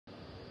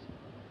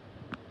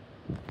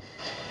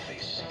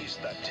This is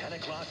the 10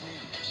 o'clock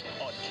news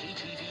on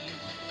KTVU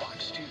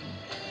Fox 2.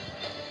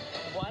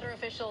 Water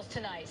officials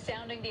tonight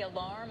sounding the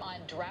alarm on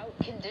drought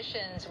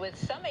conditions, with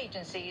some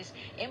agencies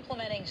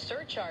implementing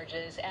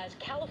surcharges as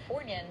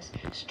Californians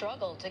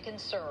struggle to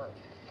conserve.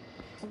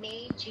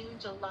 May, June,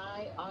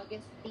 July,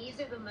 August, these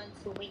are the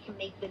months when we can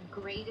make the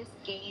greatest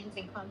gains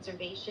in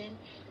conservation.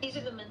 These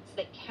are the months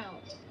that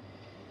count.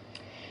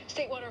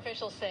 State water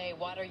officials say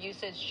water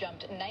usage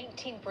jumped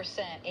 19%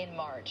 in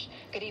March.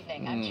 Good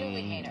evening. I'm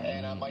Julie Hayner.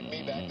 And I'm Mike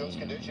Meeback. Those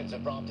conditions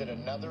have prompted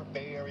another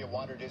Bay Area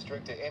water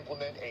district to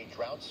implement a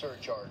drought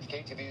surcharge.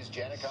 KTVU's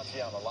Jana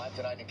Katsuyama live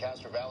tonight in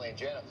Castro Valley. And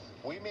Jana,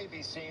 we may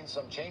be seeing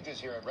some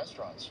changes here at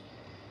restaurants.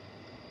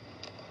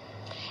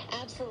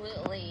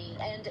 Absolutely.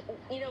 And,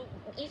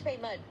 East Bay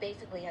Mud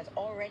basically has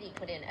already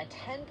put in a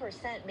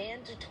 10%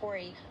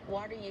 mandatory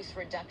water use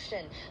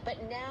reduction,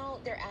 but now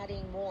they're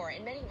adding more.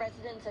 And many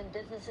residents and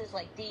businesses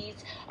like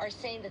these are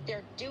saying that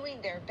they're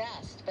doing their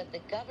best, but the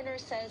governor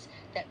says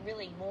that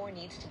really more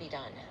needs to be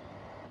done.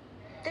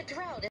 The drought